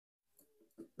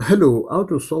Hello, how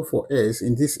to solve for s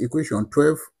in this equation?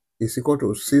 12 is equal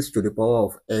to 6 to the power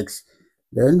of x.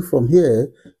 Then from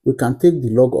here, we can take the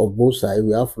log of both sides.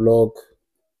 We have log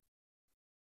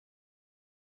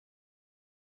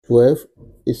 12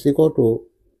 is equal to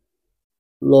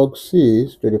log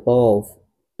 6 to the power of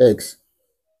x.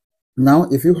 Now,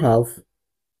 if you have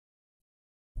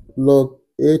log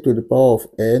a to the power of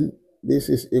n, this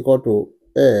is equal to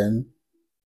n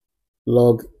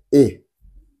log a.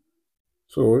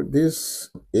 So this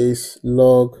is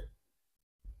log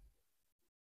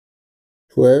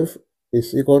 12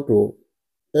 is equal to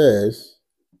s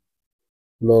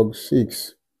log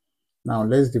 6. Now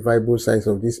let's divide both sides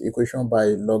of this equation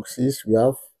by log 6. We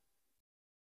have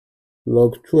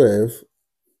log 12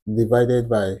 divided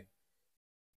by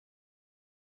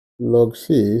log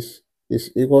 6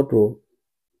 is equal to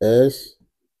s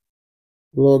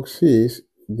log 6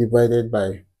 divided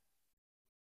by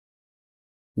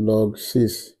log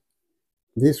 6.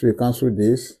 This will cancel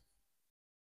this.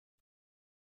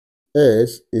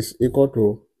 S is equal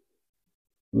to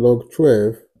log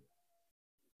 12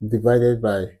 divided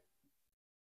by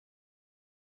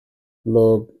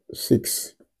log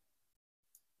 6.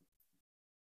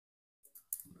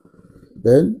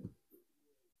 Then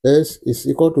s is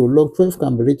equal to log 12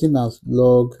 can be written as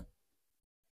log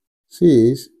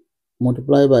 6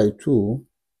 multiplied by 2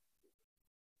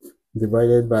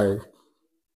 divided by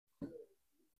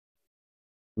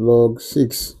log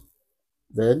 6.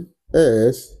 Then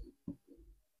s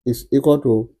is equal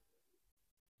to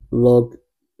log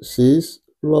 6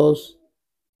 plus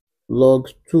log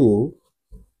 2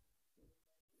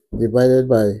 divided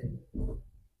by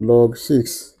log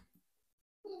 6.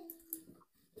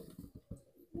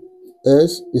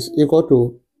 S is equal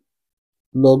to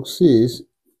log 6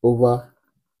 over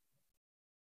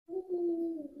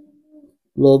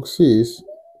log 6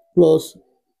 plus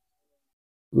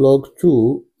log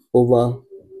 2 over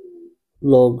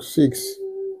log 6.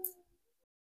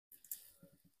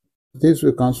 This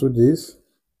will cancel this.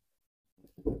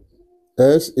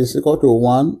 S is equal to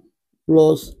 1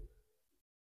 plus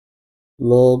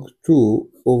log 2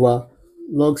 over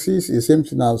log 6 is same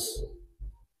thing as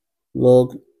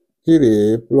log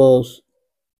 3 plus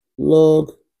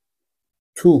log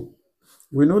 2.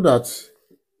 We know that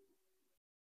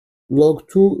log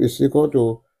 2 is equal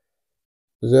to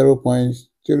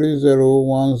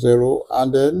 0.3010,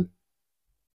 and then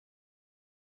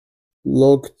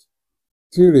log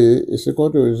 3 is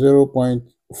equal to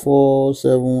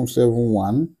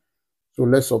 0.4771. So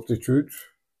let's substitute.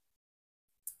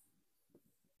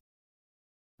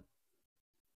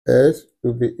 S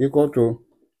will be equal to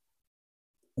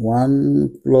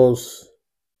 1 plus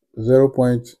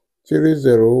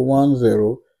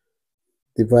 0.3010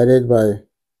 divided by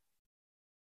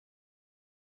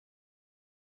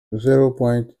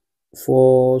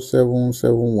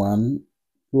 0.4771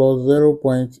 plus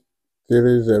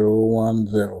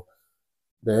 0.3010.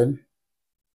 Then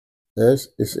S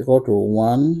is equal to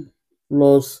 1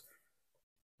 plus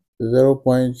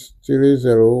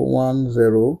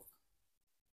 0.3010.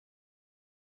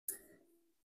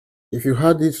 If you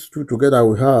add these two together,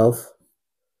 we have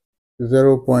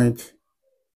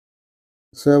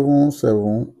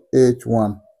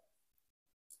 0.7781.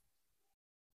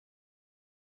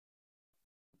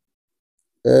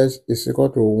 S is equal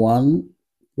to 1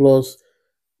 plus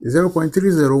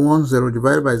 0.3010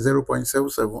 divided by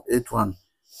 0.7781.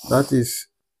 That is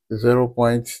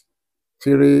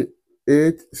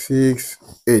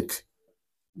 0.3868.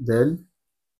 Then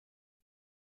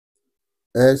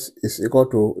S is equal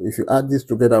to, if you add this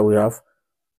together, we have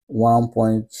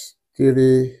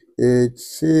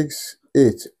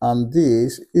 1.3868, and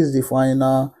this is the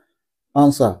final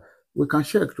answer. We can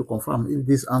check to confirm if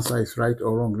this answer is right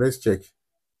or wrong. Let's check.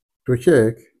 To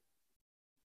check,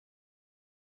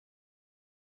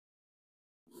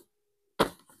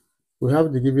 we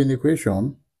have the given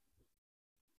equation.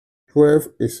 12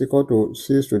 is equal to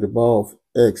 6 to the power of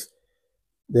x.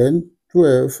 Then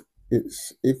 12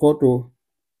 is equal to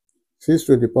 6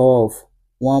 to the power of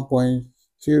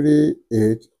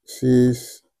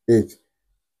 1.3868.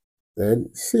 Then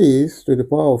 6 to the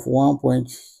power of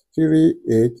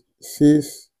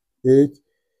 1.3868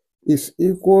 is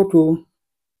equal to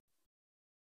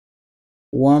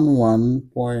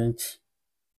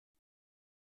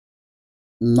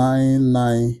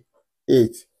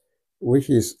 11.998, which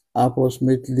is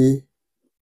approximately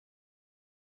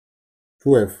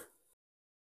 12.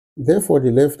 Therefore,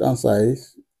 the left hand side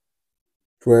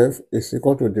 12 is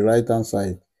equal to the right hand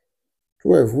side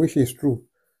 12, which is true.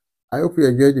 I hope you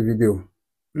enjoyed the video.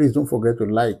 Please don't forget to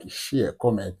like, share,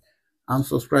 comment, and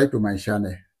subscribe to my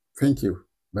channel. Thank you.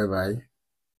 Bye-bye.